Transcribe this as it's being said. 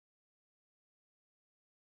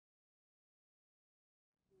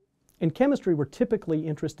In chemistry, we're typically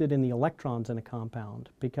interested in the electrons in a compound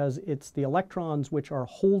because it's the electrons which are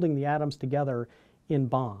holding the atoms together in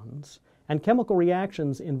bonds. And chemical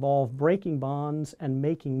reactions involve breaking bonds and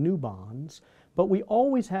making new bonds, but we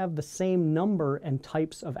always have the same number and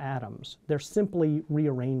types of atoms. They're simply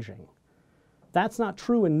rearranging. That's not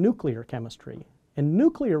true in nuclear chemistry. In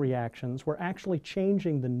nuclear reactions, we're actually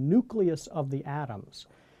changing the nucleus of the atoms.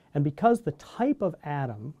 And because the type of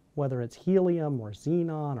atom, whether it's helium or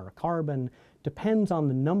xenon or carbon, depends on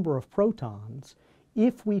the number of protons,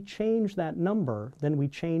 if we change that number, then we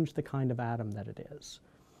change the kind of atom that it is.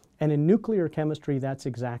 And in nuclear chemistry, that's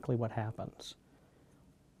exactly what happens.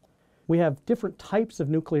 We have different types of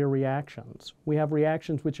nuclear reactions. We have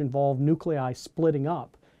reactions which involve nuclei splitting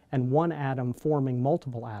up and one atom forming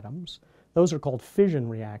multiple atoms. Those are called fission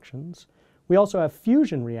reactions. We also have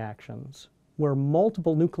fusion reactions, where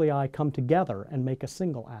multiple nuclei come together and make a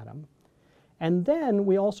single atom. And then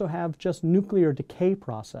we also have just nuclear decay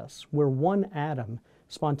process, where one atom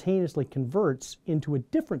spontaneously converts into a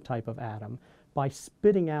different type of atom by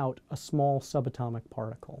spitting out a small subatomic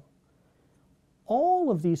particle.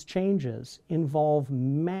 All of these changes involve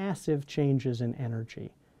massive changes in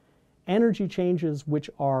energy. Energy changes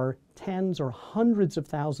which are tens or hundreds of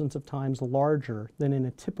thousands of times larger than in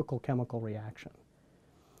a typical chemical reaction.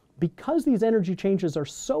 Because these energy changes are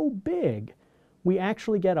so big, we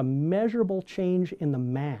actually get a measurable change in the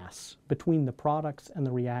mass between the products and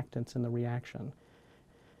the reactants in the reaction.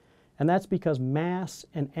 And that's because mass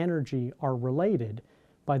and energy are related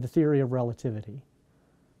by the theory of relativity.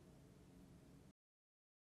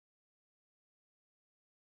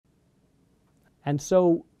 And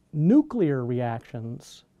so nuclear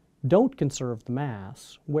reactions don't conserve the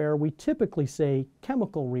mass, where we typically say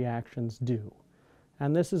chemical reactions do.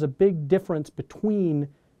 And this is a big difference between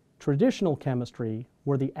traditional chemistry,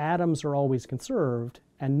 where the atoms are always conserved,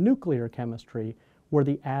 and nuclear chemistry, where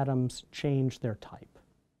the atoms change their type.